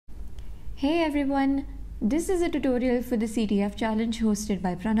Hey everyone, this is a tutorial for the CTF challenge hosted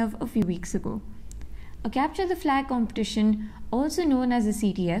by Pranav a few weeks ago. A Capture the Flag competition, also known as a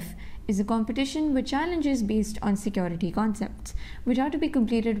CTF, is a competition with challenges based on security concepts, which are to be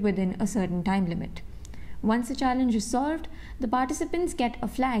completed within a certain time limit. Once the challenge is solved, the participants get a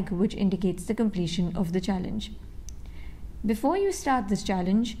flag which indicates the completion of the challenge. Before you start this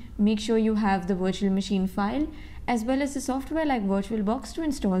challenge, make sure you have the virtual machine file as well as the software like VirtualBox to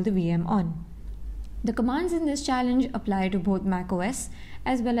install the VM on. The commands in this challenge apply to both macOS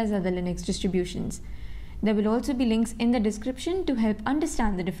as well as other Linux distributions. There will also be links in the description to help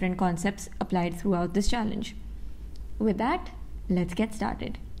understand the different concepts applied throughout this challenge. With that, let's get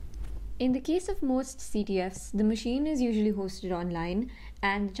started. In the case of most CTFs, the machine is usually hosted online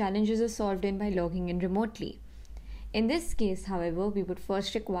and the challenges are solved by logging in remotely. In this case, however, we would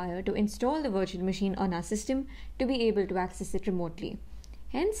first require to install the virtual machine on our system to be able to access it remotely.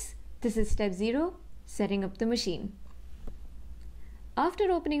 Hence, this is step 0, setting up the machine. After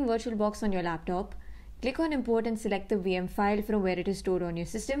opening VirtualBox on your laptop, click on Import and select the VM file from where it is stored on your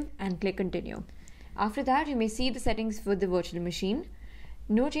system and click Continue. After that, you may see the settings for the virtual machine.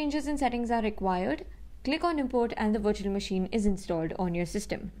 No changes in settings are required. Click on Import and the virtual machine is installed on your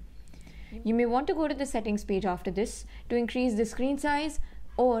system. You may want to go to the settings page after this to increase the screen size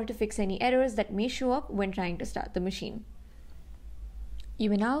or to fix any errors that may show up when trying to start the machine. You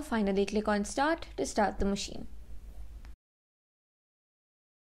may now finally click on Start to start the machine.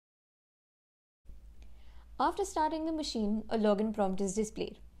 After starting the machine, a login prompt is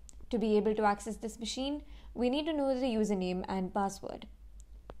displayed. To be able to access this machine, we need to know the username and password.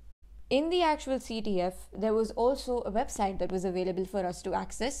 In the actual CTF, there was also a website that was available for us to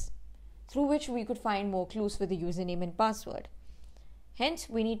access, through which we could find more clues for the username and password. Hence,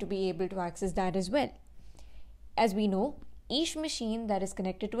 we need to be able to access that as well. As we know, each machine that is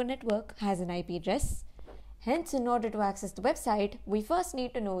connected to a network has an IP address. Hence, in order to access the website, we first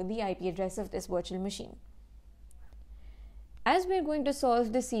need to know the IP address of this virtual machine. As we are going to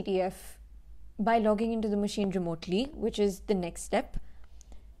solve the CTF by logging into the machine remotely, which is the next step,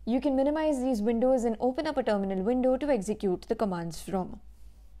 you can minimize these windows and open up a terminal window to execute the commands from.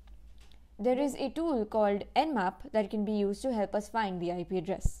 There is a tool called Nmap that can be used to help us find the IP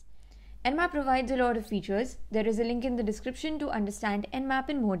address. Nmap provides a lot of features. There is a link in the description to understand Nmap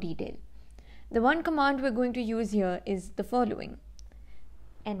in more detail. The one command we're going to use here is the following.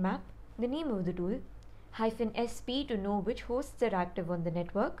 Nmap, the name of the tool, -sp to know which hosts are active on the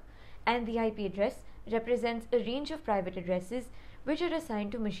network, and the IP address represents a range of private addresses which are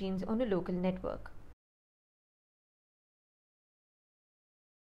assigned to machines on a local network.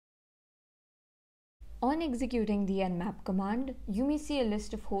 On executing the nmap command, you may see a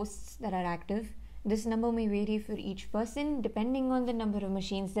list of hosts that are active. This number may vary for each person depending on the number of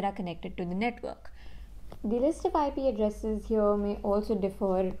machines that are connected to the network. The list of IP addresses here may also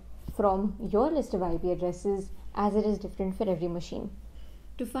differ from your list of IP addresses, as it is different for every machine.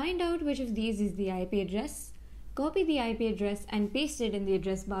 To find out which of these is the IP address, copy the IP address and paste it in the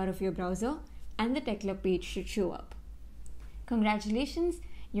address bar of your browser, and the TechClub page should show up. Congratulations,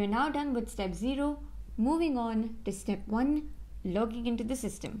 you're now done with step 0. Moving on to step 1, logging into the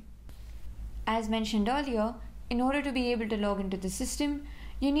system. As mentioned earlier, in order to be able to log into the system,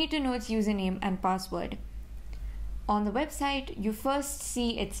 you need to know its username and password. On the website, you first see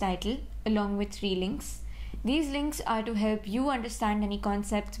its title along with 3 links. These links are to help you understand any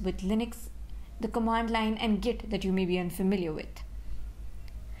concepts with Linux, the command line and Git that you may be unfamiliar with.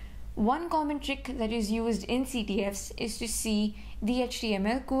 One common trick that is used in CTFs is to see the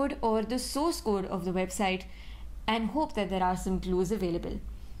HTML code or the source code of the website and hope that there are some clues available.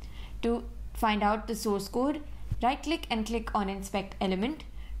 To find out the source code, right-click and click on Inspect Element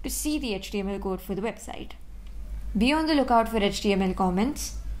to see the HTML code for the website. Be on the lookout for HTML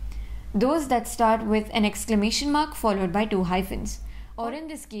comments, those that start with an exclamation mark followed by 2 hyphens, or in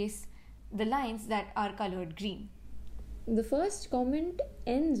this case, the lines that are colored green. The first comment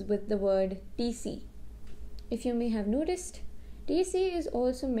ends with the word TC. If you may have noticed, TC is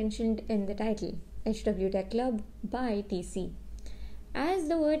also mentioned in the title, HW Tech Club by TC. As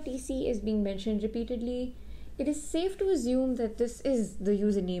the word TC is being mentioned repeatedly, it is safe to assume that this is the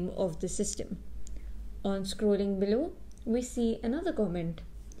username of the system. On scrolling below, we see another comment.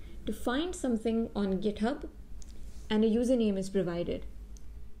 To find something on GitHub, and a username is provided.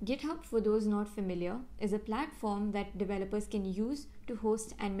 GitHub, for those not familiar, is a platform that developers can use to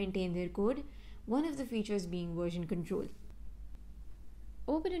host and maintain their code, one of the features being version control.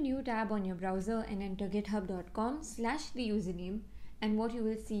 Open a new tab on your browser and enter github.com/the username, and what you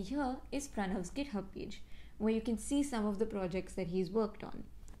will see here is Pranav's GitHub page, where you can see some of the projects that he's worked on.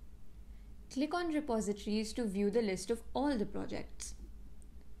 Click on repositories to view the list of all the projects.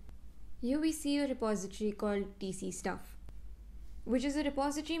 Here we see a repository called TC Stuff, which is a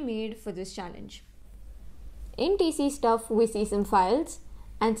repository made for this challenge. In TC Stuff, we see some files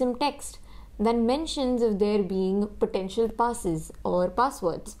and some text that mentions of there being potential passes or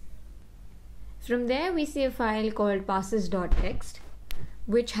passwords. From there, we see a file called passes.txt,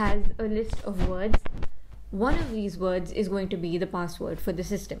 which has a list of words. One of these words is going to be the password for the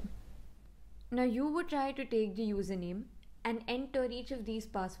system. Now, you would try to take the username and enter each of these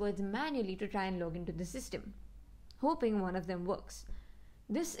passwords manually to try and log into the system, hoping one of them works.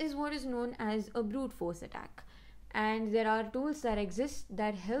 This is what is known as a brute force attack, and there are tools that exist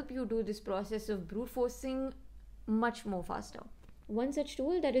that help you do this process of brute forcing much more faster. One such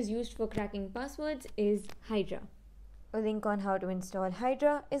tool that is used for cracking passwords is Hydra. A link on how to install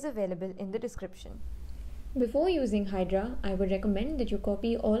Hydra is available in the description. Before using Hydra, I would recommend that you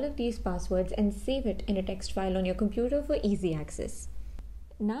copy all of these passwords and save it in a text file on your computer for easy access.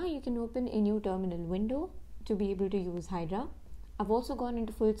 Now you can open a new terminal window to be able to use Hydra. I've also gone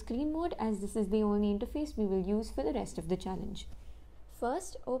into full screen mode as this is the only interface we will use for the rest of the challenge.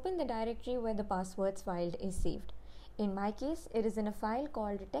 First, open the directory where the passwords filed is saved. In my case, it is in a file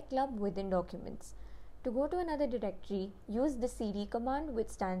called detectable within documents. To go to another directory, use the cd command, which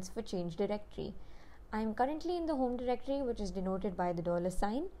stands for change directory. I am currently in the home directory, which is denoted by the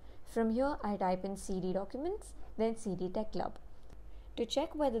 $sign. From here, I type in cd documents, then cd techlub. To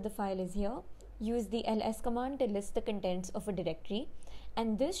check whether the file is here, use the ls command to list the contents of a directory,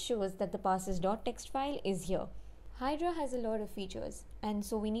 and this shows that the passes.txt file is here. Hydra has a lot of features, and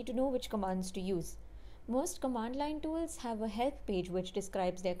so we need to know which commands to use. Most command line tools have a help page which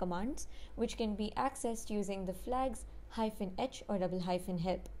describes their commands, which can be accessed using the flags -h or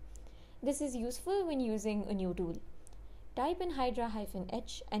 $help. This is useful when using a new tool. Type in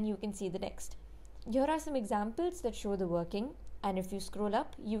Hydra-h and you can see the text. Here are some examples that show the working, and if you scroll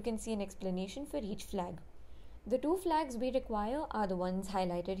up, you can see an explanation for each flag. The two flags we require are the ones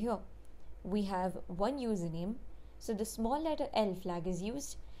highlighted here. We have one username, so the small letter L flag is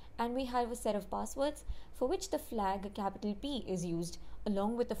used, and we have a set of passwords for which the flag capital P is used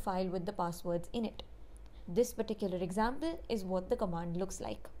along with the file with the passwords in it. This particular example is what the command looks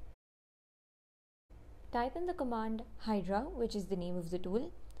like. Type in the command Hydra, which is the name of the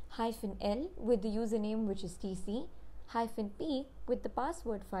tool, -L with the username, which is TC, -P with the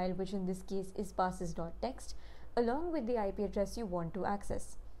password file, which in this case is passes.txt, along with the IP address you want to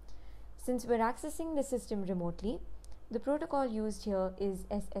access. Since we're accessing the system remotely, the protocol used here is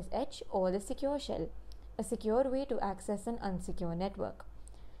SSH, or the secure shell, a secure way to access an unsecure network.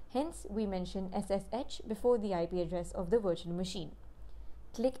 Hence, we mention SSH before the IP address of the virtual machine.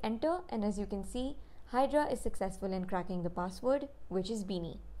 Click enter, and as you can see, Hydra is successful in cracking the password, which is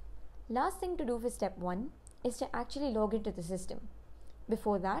Beanie. Last thing to do for step 1 is to actually log into the system.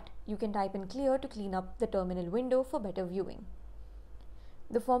 Before that, you can type in clear to clean up the terminal window for better viewing.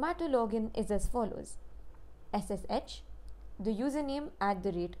 The format to log in is as follows: SSH, the username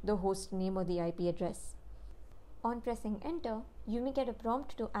 @ the host name or the IP address. On pressing enter, you may get a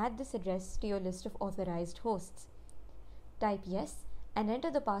prompt to add this address to your list of authorized hosts. Type yes and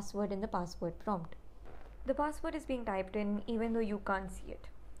enter the password in the password prompt. The password is being typed in even though you can't see it.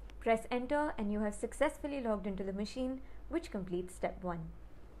 Press enter and you have successfully logged into the machine, which completes step 1.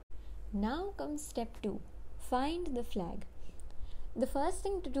 Now comes step 2. Find the flag. The first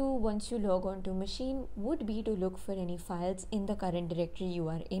thing to do once you log on to a machine would be to look for any files in the current directory you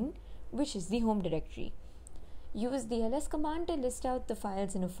are in, which is the home directory. Use the ls command to list out the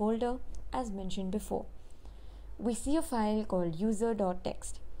files in a folder as mentioned before. We see a file called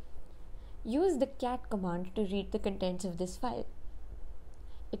user.txt. Use the cat command to read the contents of this file.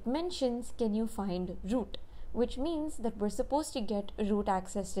 It mentions can you find root, which means that we're supposed to get root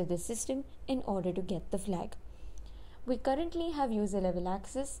access to this system in order to get the flag. We currently have user level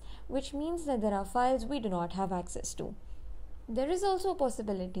access, which means that there are files we do not have access to. There is also a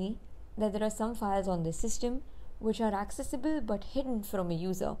possibility that there are some files on the system which are accessible but hidden from a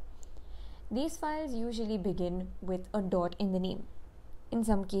user. These files usually begin with a dot in the name. In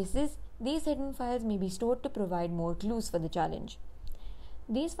some cases, these hidden files may be stored to provide more clues for the challenge.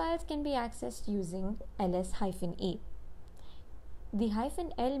 These files can be accessed using ls-a. The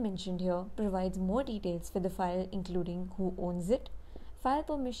 -L mentioned here provides more details for the file, including who owns it, file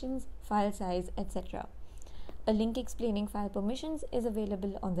permissions, file size, etc. A link explaining file permissions is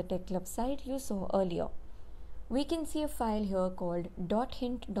available on the TechClub site you saw earlier. We can see a file here called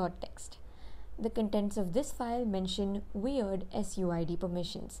 .hint.txt. The contents of this file mention weird SUID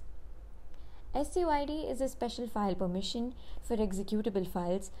permissions. SUID is a special file permission for executable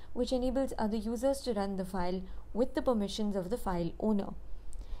files which enables other users to run the file with the permissions of the file owner.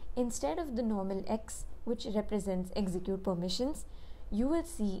 Instead of the normal X, which represents execute permissions, you will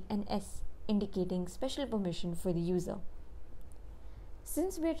see an S indicating special permission for the user.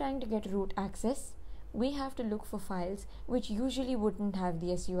 Since we are trying to get root access, we have to look for files which usually wouldn't have the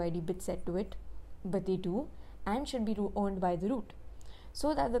SUID bit set to it, but they do and should be owned by the root,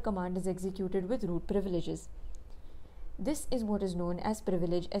 so that the command is executed with root privileges. This is what is known as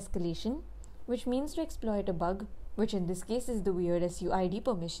privilege escalation, which means to exploit a bug, which in this case is the weird SUID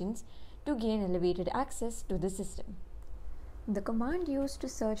permissions, to gain elevated access to the system. The command used to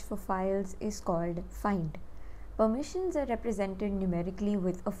search for files is called find. Permissions are represented numerically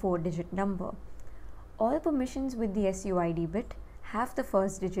with a 4-digit number. All permissions with the SUID bit have the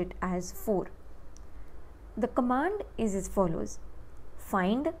first digit as 4. The command is as follows: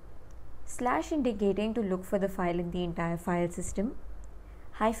 find / indicating to look for the file in the entire file system,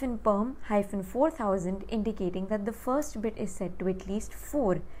 -perm -4000 indicating that the first bit is set to at least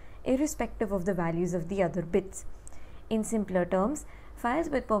 4 irrespective of the values of the other bits. In simpler terms, files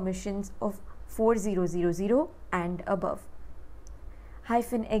with permissions of 4000 and above.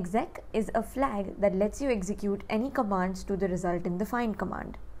 -exec is a flag that lets you execute any commands to the result in the find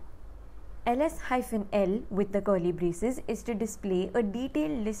command. ls-l with the curly braces is to display a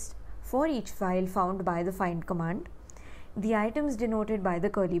detailed list for each file found by the find command, the items denoted by the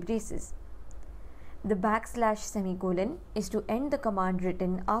curly braces. The \semicolon is to end the command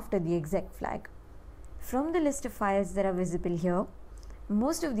written after the exec flag. From the list of files that are visible here,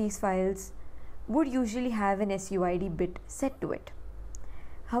 most of these files would usually have an SUID bit set to it.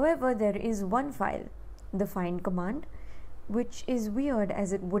 However, there is one file, the find command, which is weird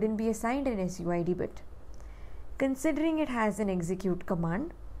as it wouldn't be assigned an SUID bit. Considering it has an execute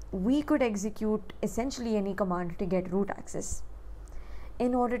command, we could execute essentially any command to get root access.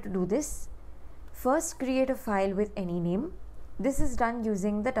 In order to do this, first create a file with any name. This is done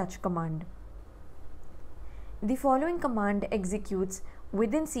using the touch command. The following command executes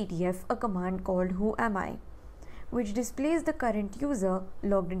within CTF a command called whoami, which displays the current user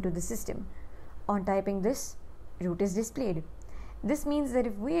logged into the system. On typing this, root is displayed. This means that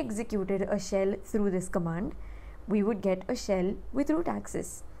if we executed a shell through this command, we would get a shell with root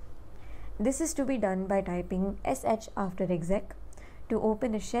access. This is to be done by typing sh after exec to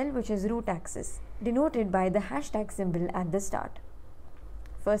open a shell which is root access, denoted by the hashtag symbol at the start.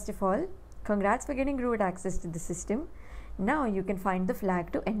 First of all, congrats for getting root access to the system. Now you can find the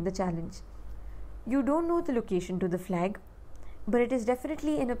flag to end the challenge. You don't know the location to the flag, but it is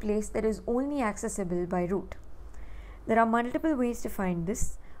definitely in a place that is only accessible by root. There are multiple ways to find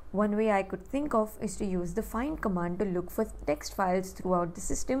this. One way I could think of is to use the find command to look for text files throughout the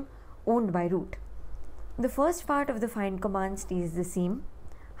system owned by root. The first part of the find command stays the same.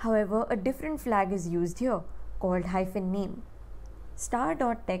 However, a different flag is used here called -name.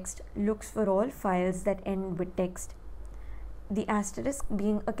 Star.text looks for all files that end with text, the asterisk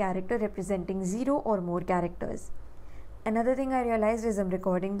being a character representing 0 or more characters. Another thing I realized as I'm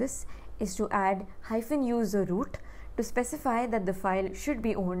recording this is to add -user root to specify that the file should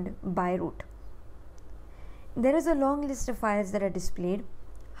be owned by root. There is a long list of files that are displayed.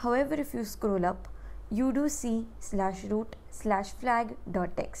 However, if you scroll up, you do see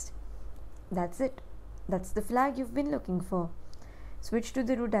 /root/flag.txt. That's it. That's the flag you've been looking for. Switch to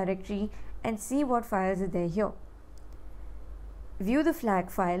the root directory and see what files are there here. View the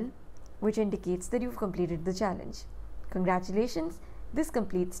flag file, which indicates that you've completed the challenge. Congratulations, this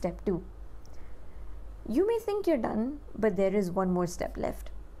completes step 2. You may think you're done, but there is one more step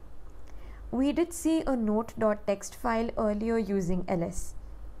left. We did see a note.txt file earlier using ls.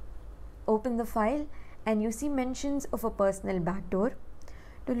 Open the file and you see mentions of a personal backdoor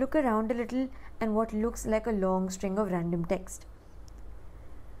to look around a little and what looks like a long string of random text.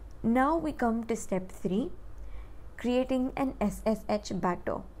 Now we come to step 3, creating an SSH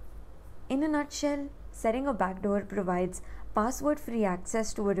backdoor. In a nutshell, setting a backdoor provides password-free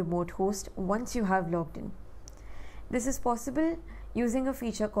access to a remote host once you have logged in. This is possible using a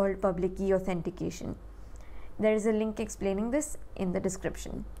feature called Public Key Authentication. There is a link explaining this in the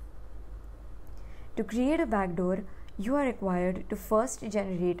description. To create a backdoor, you are required to first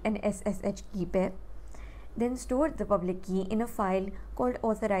generate an SSH key pair, then store the public key in a file called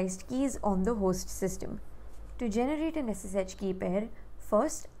authorized keys on the host system. To generate an SSH key pair,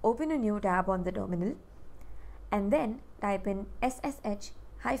 first open a new tab on the terminal and then type in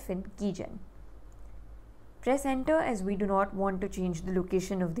SSH-keygen. Press enter as we do not want to change the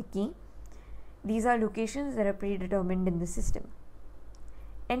location of the key. These are locations that are predetermined in the system.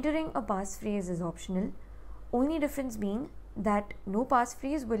 Entering a passphrase is optional, only difference being that no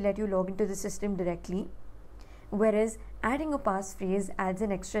passphrase will let you log into the system directly, whereas adding a passphrase adds an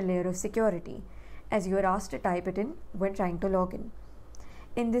extra layer of security, as you are asked to type it in when trying to log in.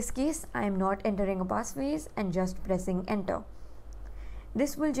 In this case, I am not entering a passphrase and just pressing enter.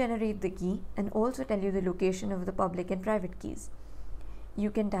 This will generate the key and also tell you the location of the public and private keys.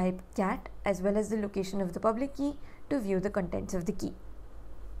 You can type cat as well as the location of the public key to view the contents of the key.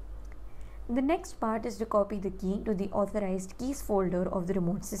 The next part is to copy the key to the authorized keys folder of the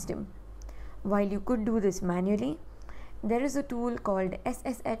remote system. While you could do this manually, there is a tool called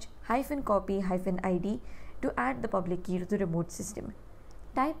SSH-copy-ID to add the public key to the remote system.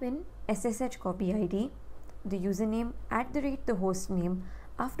 Type in SSH copy ID, the username @ the host name,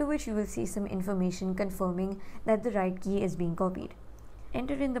 after which you will see some information confirming that the right key is being copied.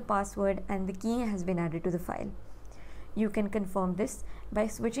 Enter in the password and the key has been added to the file. You can confirm this by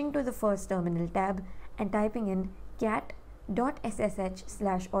switching to the first terminal tab and typing in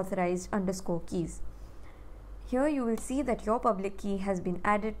cat.ssh/authorized_keys. Here you will see that your public key has been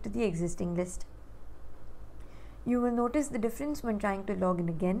added to the existing list. You will notice the difference when trying to log in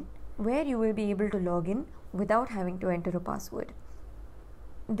again, where you will be able to log in without having to enter a password.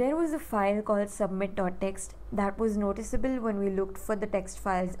 There was a file called submit.txt that was noticeable when we looked for the text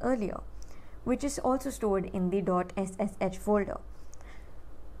files earlier, which is also stored in the .ssh folder.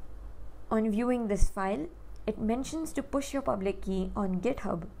 On viewing this file, it mentions to push your public key on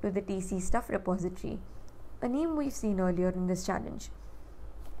GitHub to the tc-stuff repository, a name we've seen earlier in this challenge.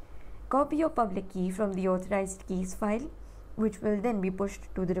 Copy your public key from the authorized keys file, which will then be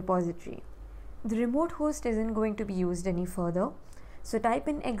pushed to the repository. The remote host isn't going to be used any further, so type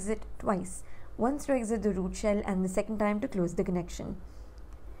in exit twice, once to exit the root shell and the second time to close the connection.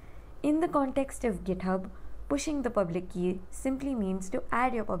 In the context of GitHub, pushing the public key simply means to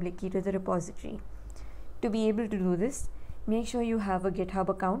add your public key to the repository. To be able to do this, make sure you have a GitHub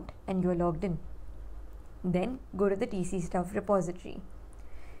account and you're logged in. Then go to the tc-stuff repository.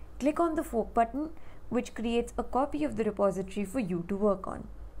 Click on the fork button, which creates a copy of the repository for you to work on.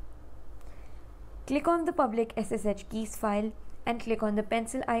 Click on the public SSH keys file and click on the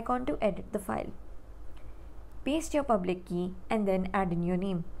pencil icon to edit the file. Paste your public key and then add in your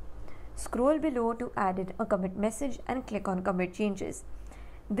name. Scroll below to add in a commit message and click on commit changes.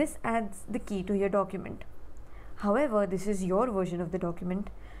 This adds the key to your document. However, this is your version of the document,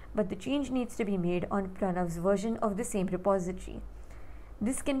 but the change needs to be made on Pranav's version of the same repository.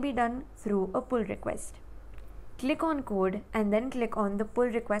 This can be done through a pull request. Click on code and then click on the pull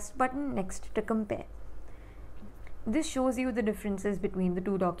request button next to compare. This shows you the differences between the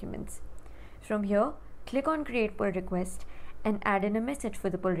two documents. From here, click on create pull request and add in a message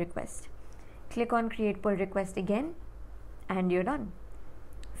for the pull request. Click on create pull request again and you're done.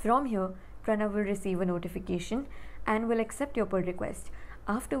 From here, Pranav will receive a notification and will accept your pull request,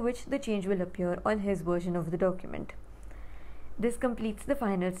 after which the change will appear on his version of the document. This completes the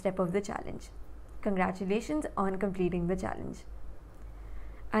final step of the challenge. Congratulations on completing the challenge.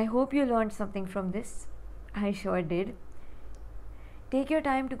 I hope you learned something from this. I sure did. Take your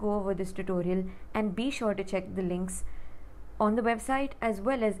time to go over this tutorial and be sure to check the links on the website as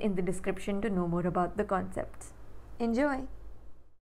well as in the description to know more about the concepts. Enjoy!